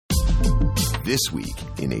This Week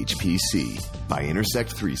in HPC by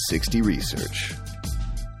Intersect 360 Research.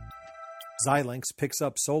 Xilinx picks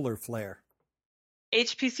up solar flare.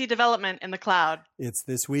 HPC development in the cloud. It's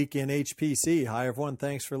This Week in HPC. Hi, everyone.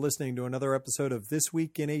 Thanks for listening to another episode of This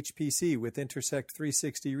Week in HPC with Intersect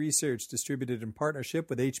 360 Research, distributed in partnership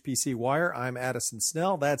with HPC Wire. I'm Addison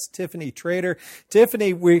Snell. That's Tiffany Trader.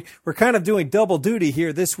 Tiffany, we're kind of doing double duty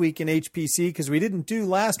here this week in HPC because we didn't do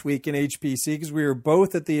last week in HPC because we were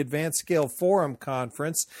both at the Advanced Scale Forum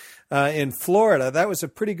conference in Florida. That was a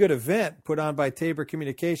pretty good event put on by Tabor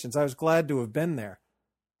Communications. I was glad to have been there.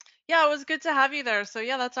 Yeah, it was good to have you there. So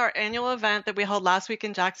yeah, that's our annual event that we held last week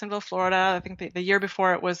in Jacksonville, Florida. I think the year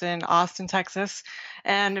before it was in Austin, Texas.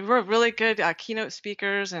 And we're really good keynote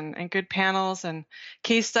speakers and good panels and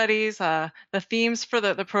case studies. The themes for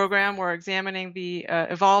the program were examining the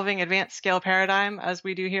evolving advanced scale paradigm, as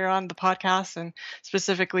we do here on the podcast, and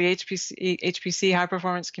specifically HPC, high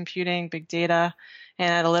performance computing, big data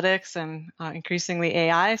and analytics, and increasingly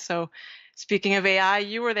AI. So speaking of AI,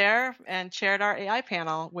 you were there and chaired our AI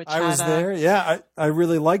panel, which I was there. Yeah, I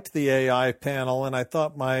really liked the AI panel, and I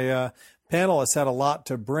thought my panelists had a lot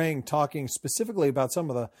to bring, talking specifically about some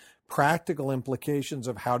of the practical implications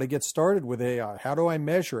of how to get started with AI. How do I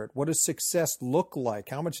measure it? What does success look like?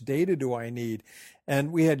 How much data do I need?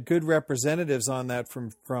 And we had good representatives on that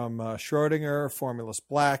from Schrodinger, Formulus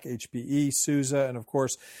Black, HPE, SUSE, and of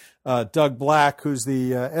course, Doug Black, who's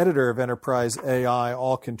the editor of Enterprise AI,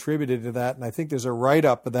 all contributed to that. And I think there's a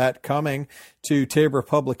write-up of that coming to Tabor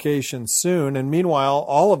Publications soon. And meanwhile,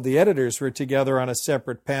 all of the editors were together on a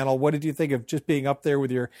separate panel. What did you think of just being up there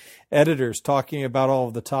with your editors talking about all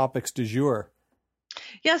of the topics du jour?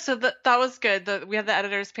 Yeah, so that was good. We had the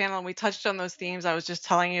editors panel and we touched on those themes I was just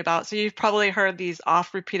telling you about. So you've probably heard these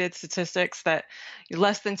oft-repeated statistics that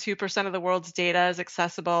less than 2% of the world's data is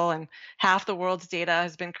accessible and half the world's data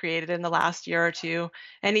has been created in the last year or two.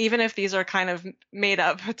 And even if these are kind of made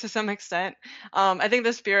up to some extent, I think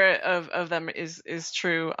the spirit of them is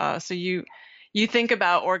true. So you think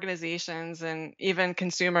about organizations and even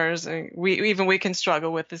consumers, and we can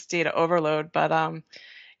struggle with this data overload, but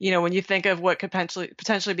when you think of what could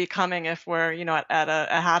potentially be coming if we're, at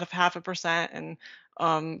a half a percent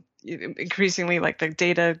and increasingly like the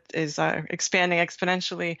data is expanding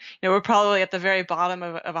exponentially, we're probably at the very bottom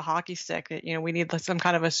of a hockey stick that, we need some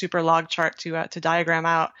kind of a super log chart to diagram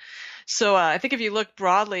out. So I think if you look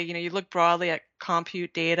broadly, you look broadly at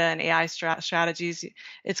compute data and AI strategies,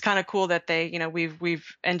 it's kind of cool that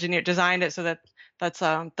we've designed it so that that's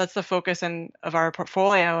the focus of our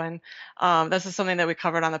portfolio, and this is something that we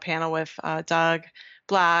covered on the panel with Doug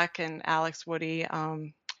Black and Alex Woody,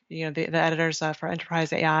 the editors for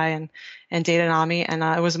Enterprise AI and Datanami, and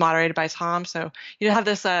it was moderated by Tom. So you have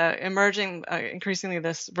this emerging, increasingly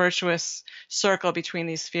this virtuous circle between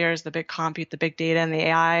these spheres, the big compute, the big data, and the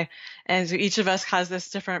AI, and so each of us has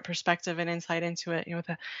this different perspective and insight into it.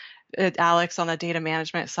 With Alex on the data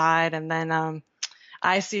management side, and then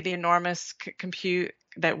I see the enormous compute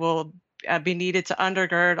that will be needed to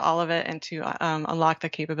undergird all of it and to unlock the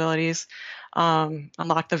capabilities,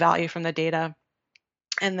 unlock the value from the data.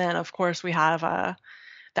 And then, of course, we have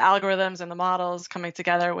the algorithms and the models coming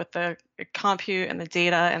together with the compute and the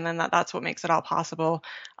data, and then that's what makes it all possible,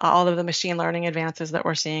 all of the machine learning advances that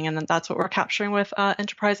we're seeing, and then that's what we're capturing with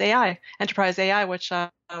Enterprise AI, which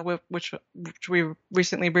we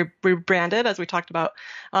recently rebranded, as we talked about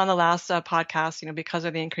on the last podcast, because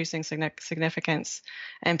of the increasing significance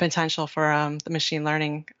and potential for the machine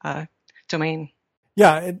learning domain.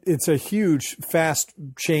 Yeah, it's a huge,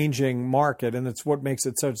 fast-changing market, and it's what makes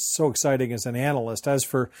it so exciting as an analyst. As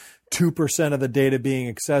for 2% of the data being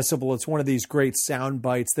accessible, it's one of these great sound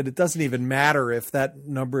bites that it doesn't even matter if that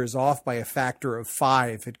number is off by a factor of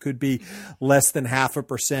 5. It could be less than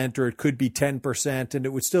 0.5%, or it could be 10%, and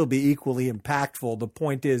it would still be equally impactful. The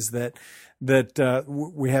point is that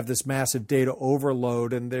we have this massive data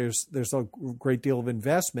overload, and there's a great deal of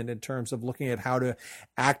investment in terms of looking at how to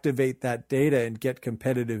activate that data and get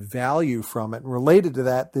competitive value from it. And related to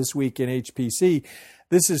that, this week in HPC,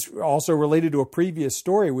 this is also related to a previous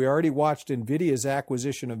story. We already watched NVIDIA's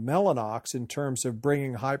acquisition of Mellanox in terms of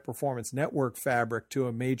bringing high-performance network fabric to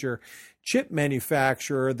a major chip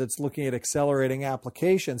manufacturer that's looking at accelerating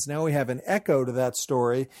applications. Now we have an echo to that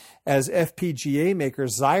story as FPGA maker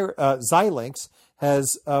Xilinx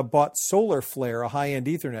has bought Solarflare, a high-end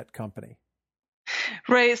Ethernet company.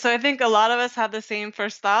 Right. So I think a lot of us had the same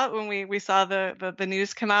first thought when we saw the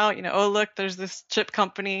news come out. Oh, look, there's this chip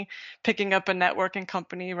company picking up a networking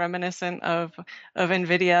company reminiscent of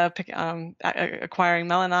NVIDIA acquiring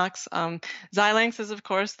Mellanox. Xilinx is, of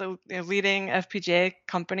course, the leading FPGA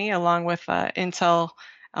company, along with Intel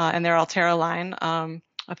and their Altera line.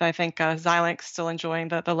 With I think Xilinx still enjoying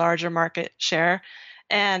the larger market share.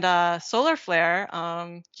 And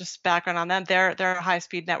SolarFlare, just background on them, they're a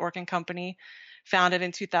high-speed networking company founded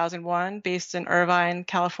in 2001, based in Irvine,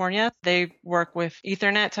 California. They work with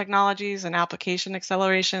Ethernet technologies and application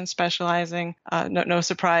acceleration, specializing, no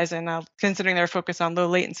surprise, and considering their focus on low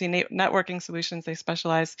latency networking solutions, they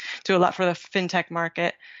do a lot for the fintech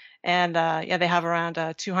market. And they have around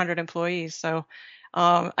 200 employees. So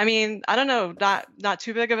I mean, I don't know, not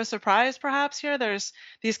too big of a surprise perhaps here.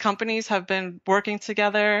 These companies have been working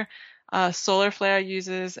together. SolarFlare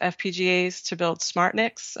uses FPGAs to build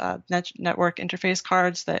SmartNICs, network interface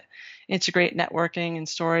cards that integrate networking and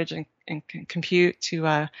storage and compute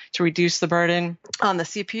to reduce the burden on the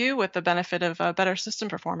CPU with the benefit of better system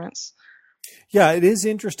performance. Yeah, it is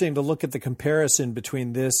interesting to look at the comparison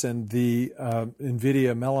between this and the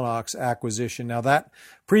NVIDIA Mellanox acquisition. Now, that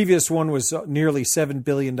previous one was nearly $7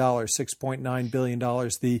 billion, $6.9 billion.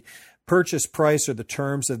 The purchase price or the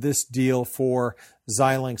terms of this deal for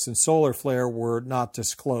Xilinx and SolarFlare were not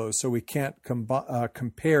disclosed, so we can't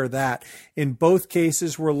compare that. In both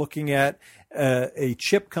cases, we're looking at a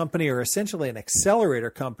chip company, or essentially an accelerator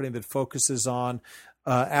company, that focuses on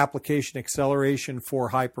application acceleration for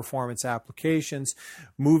high-performance applications,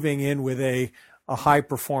 moving in with a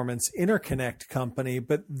high-performance interconnect company.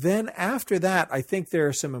 But then after that, I think there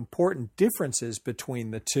are some important differences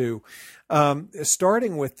between the two,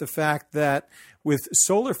 starting with the fact that with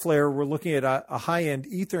SolarFlare, we're looking at a high-end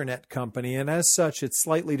Ethernet company, and as such, it's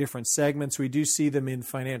slightly different segments. We do see them in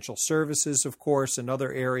financial services, of course, and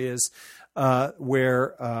other areas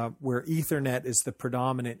where Ethernet is the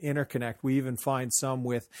predominant interconnect. We even find some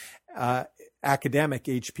with academic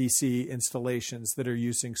HPC installations that are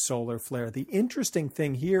using SolarFlare. The interesting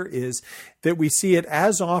thing here is that we see it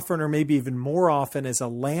as often, or maybe even more often, as a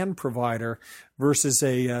LAN provider versus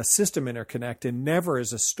a system interconnect, and never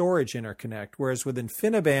as a storage interconnect. Whereas with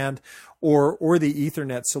InfiniBand or the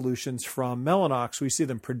Ethernet solutions from Mellanox, we see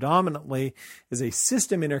them predominantly as a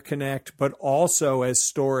system interconnect, but also as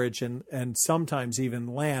storage and sometimes even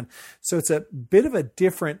LAN. So it's a bit of a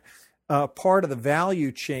different part of the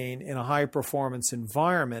value chain in a high-performance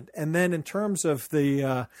environment. And then in terms of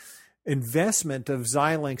the investment of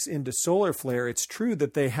Xilinx into SolarFlare, it's true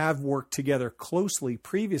that they have worked together closely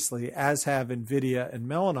previously, as have NVIDIA and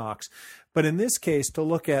Mellanox. But in this case, to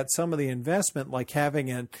look at some of the investment, like having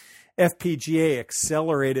an FPGA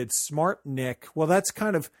accelerated SmartNIC, well, that's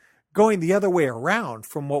kind of going the other way around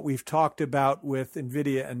from what we've talked about with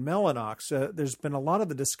NVIDIA and Mellanox. There's been a lot of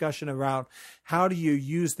the discussion around how do you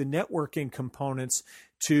use the networking components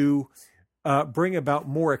to bring about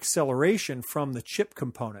more acceleration from the chip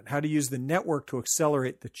component, how to use the network to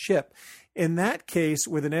accelerate the chip. In that case,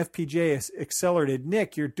 with an FPGA accelerated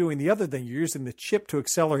NIC, you're doing the other thing. You're using the chip to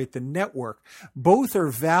accelerate the network. Both are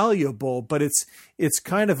valuable, but it's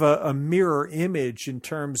kind of a mirror image in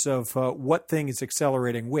terms of what thing is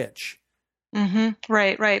accelerating which. Mm-hmm.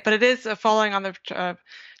 Right. But it is following on the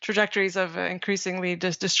trajectories of increasingly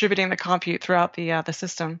distributing the compute throughout the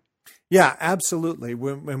system. Yeah, absolutely.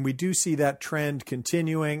 When we do see that trend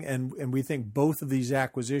continuing, and we think both of these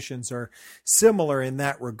acquisitions are similar in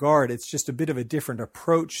that regard, it's just a bit of a different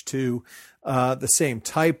approach to the same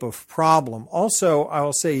type of problem. Also, I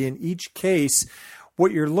will say in each case,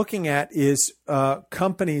 what you're looking at is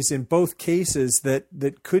companies in both cases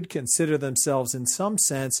that could consider themselves in some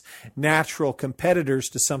sense natural competitors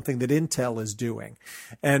to something that Intel is doing.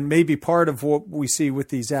 And maybe part of what we see with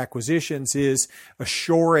these acquisitions is a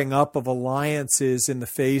shoring up of alliances in the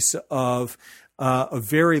face of a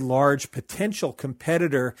very large potential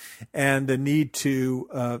competitor and the need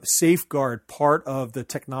to safeguard part of the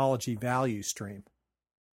technology value stream.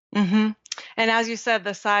 Mm-hmm. And as you said,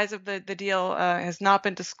 the size of the deal has not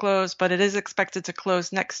been disclosed, but it is expected to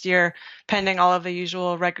close next year, pending all of the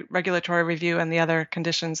usual regulatory review and the other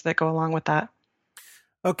conditions that go along with that.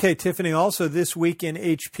 Okay, Tiffany, also this week in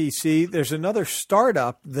HPC, there's another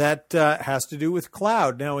startup that has to do with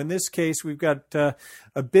cloud. Now, in this case, we've got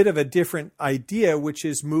a bit of a different idea, which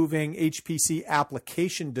is moving HPC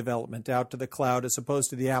application development out to the cloud as opposed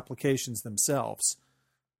to the applications themselves.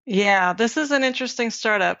 Yeah, this is an interesting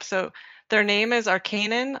startup. So their name is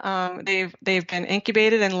Arcanum. They've been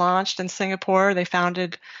incubated and launched in Singapore. They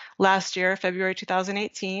founded last year, February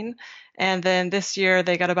 2018. And then this year,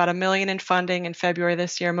 they got about $1 million in funding in February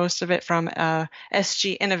this year, most of it from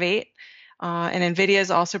SG Innovate. And NVIDIA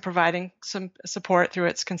is also providing some support through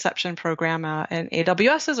its conception program, and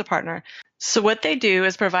AWS is a partner. So what they do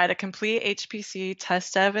is provide a complete HPC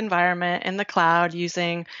test dev environment in the cloud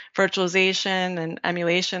using virtualization and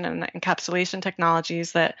emulation and encapsulation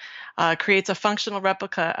technologies that creates a functional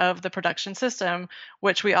replica of the production system,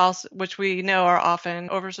 which we know are often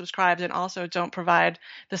oversubscribed and also don't provide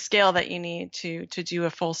the scale that you need to do a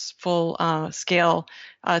full scale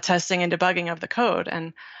testing and debugging of the code.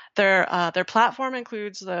 And their platform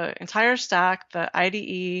includes the entire stack, the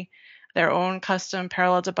IDE, their own custom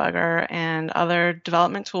parallel debugger, and other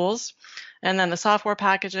development tools, and then the software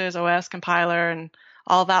packages, OS compiler, and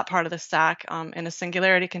all that part of the stack in a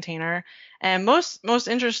Singularity container. And most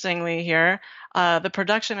interestingly here, the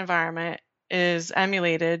production environment is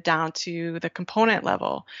emulated down to the component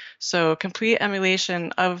level. So complete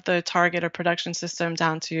emulation of the target or production system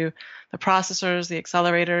down to the processors, the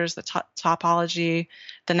accelerators, the topology,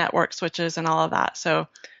 the network switches, and all of that. So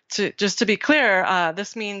just to be clear,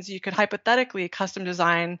 this means you could hypothetically custom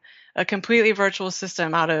design a completely virtual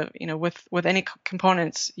system out of, with any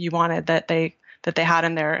components you wanted that they had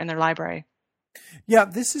in their library. Yeah,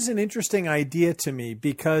 this is an interesting idea to me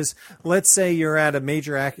because let's say you're at a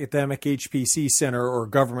major academic HPC center or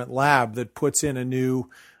government lab that puts in a new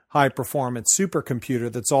high-performance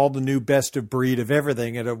supercomputer that's all the new best of breed of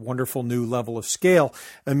everything at a wonderful new level of scale.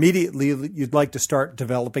 Immediately, you'd like to start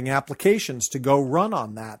developing applications to go run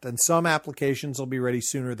on that. And some applications will be ready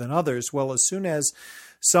sooner than others. Well, as soon as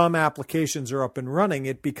some applications are up and running,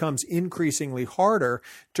 it becomes increasingly harder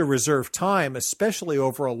to reserve time, especially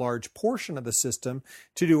over a large portion of the system,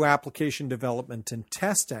 to do application development and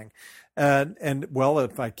testing. And well,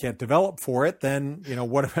 if I can't develop for it, then,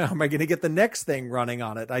 how am I going to get the next thing running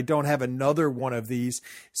on it? I don't have another one of these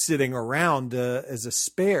sitting around as a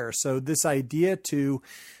spare. So this idea to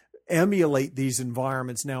emulate these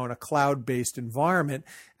environments now in a cloud-based environment,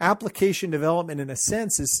 application development in a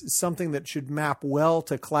sense is something that should map well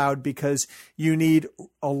to cloud because you need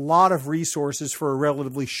a lot of resources for a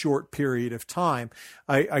relatively short period of time.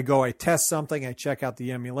 I test something, I check out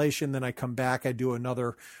the emulation, then I come back, I do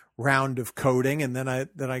another round of coding, and then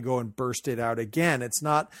I go and burst it out again. It's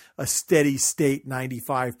not a steady state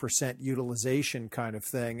 95% utilization kind of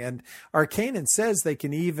thing. And Arcanum says they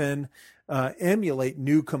can even emulate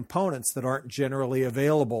new components that aren't generally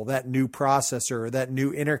available, that new processor or that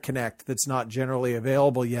new interconnect that's not generally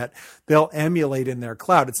available yet. They'll emulate in their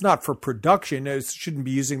cloud. It's not for production. I shouldn't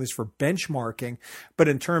be using this for benchmarking, but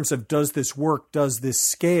in terms of does this work, does this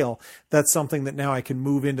scale, that's something that now I can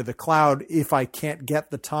move into the cloud if I can't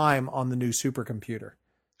get the time on the new supercomputer.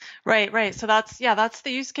 Right. So that's the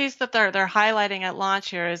use case that they're highlighting at launch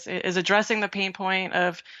here is addressing the pain point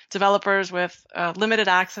of developers with limited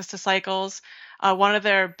access to cycles. One of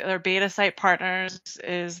their beta site partners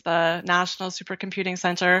is the National Supercomputing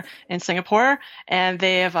Center in Singapore, and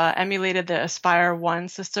they have emulated the Aspire 1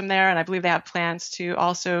 system there, and I believe they have plans to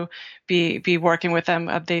also be working with them.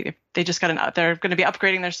 They just they're going to be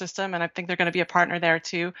upgrading their system, and I think they're going to be a partner there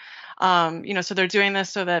too. So they're doing this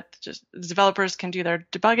so that just developers can do their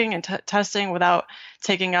debugging and testing without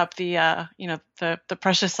taking up the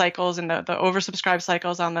precious cycles and the oversubscribed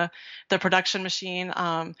cycles on the production machine.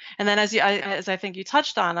 And then as I think you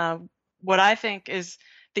touched on, what I think is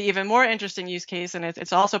the even more interesting use case, and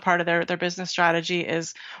it's also part of their business strategy,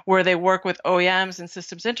 is where they work with OEMs and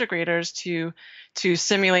systems integrators to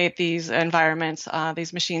simulate these environments,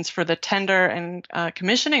 these machines for the tender and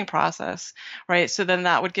commissioning process, right? So then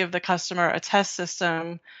that would give the customer a test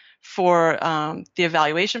system for the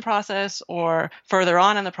evaluation process or further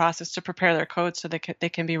on in the process to prepare their code so they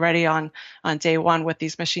can be ready on day one with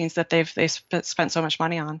these machines that they've spent so much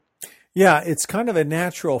money on. Yeah, it's kind of a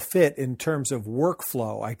natural fit in terms of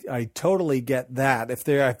workflow. I totally get that. If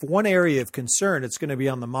I have one area of concern, it's going to be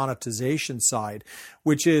on the monetization side,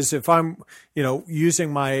 which is if I'm,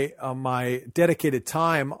 using my dedicated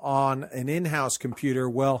time on an in-house computer,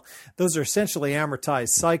 well, those are essentially amortized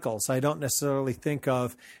cycles. I don't necessarily think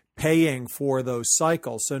of paying for those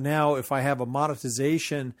cycles. So now if I have a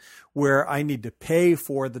monetization where I need to pay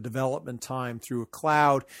for the development time through a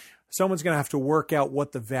cloud, someone's going to have to work out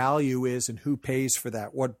what the value is and who pays for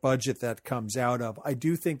that, what budget that comes out of. I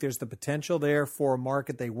do think there's the potential there for a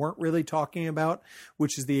market they weren't really talking about,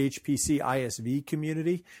 which is the HPC ISV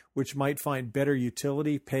community, which might find better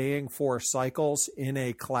utility paying for cycles in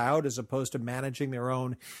a cloud as opposed to managing their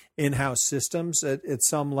own in-house systems at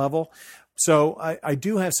some level. So I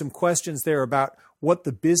do have some questions there about what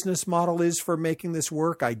the business model is for making this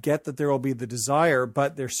work. I get that there will be the desire,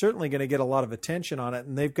 but they're certainly going to get a lot of attention on it.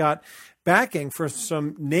 And they've got backing for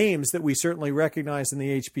some names that we certainly recognize in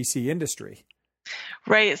the HPC industry.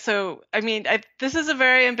 Right. So, I mean, this is a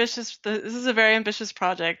very ambitious. This is a very ambitious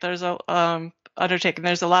project. There's a undertaking.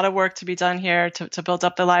 There's a lot of work to be done here to build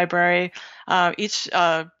up the library.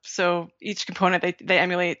 So each component they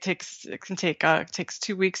emulate takes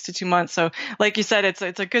 2 weeks to 2 months. So, like you said, it's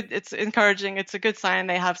encouraging. It's a good sign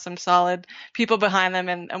they have some solid people behind them.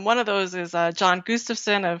 And one of those is John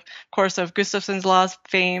Gustafson, of course, of Gustafson's Laws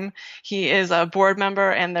fame. He is a board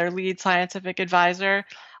member and their lead scientific advisor.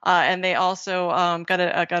 And they also got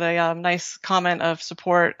a nice comment of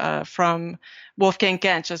support from Wolfgang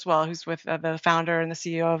Gensch as well, who's with the founder and the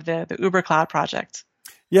CEO of the Uber Cloud project.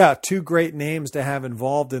 Yeah, two great names to have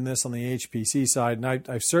involved in this on the HPC side. And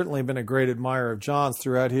I've certainly been a great admirer of John's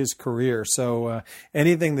throughout his career. So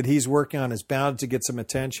anything that he's working on is bound to get some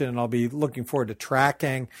attention, and I'll be looking forward to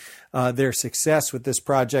tracking their success with this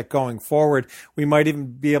project going forward. We might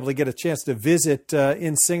even be able to get a chance to visit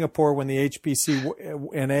in Singapore when the HPC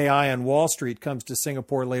and AI on Wall Street comes to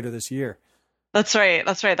Singapore later this year. That's right.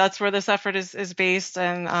 That's where this effort is based,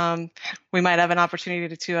 and we might have an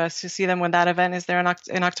opportunity to see them when that event is there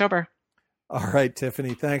in October. All right,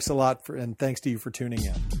 Tiffany. Thanks a lot, and thanks to you for tuning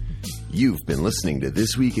in. You've been listening to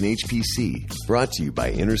This Week in HPC, brought to you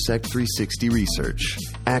by Intersect 360 Research,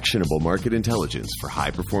 actionable market intelligence for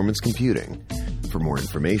high-performance computing. For more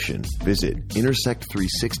information, visit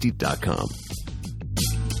intersect360.com.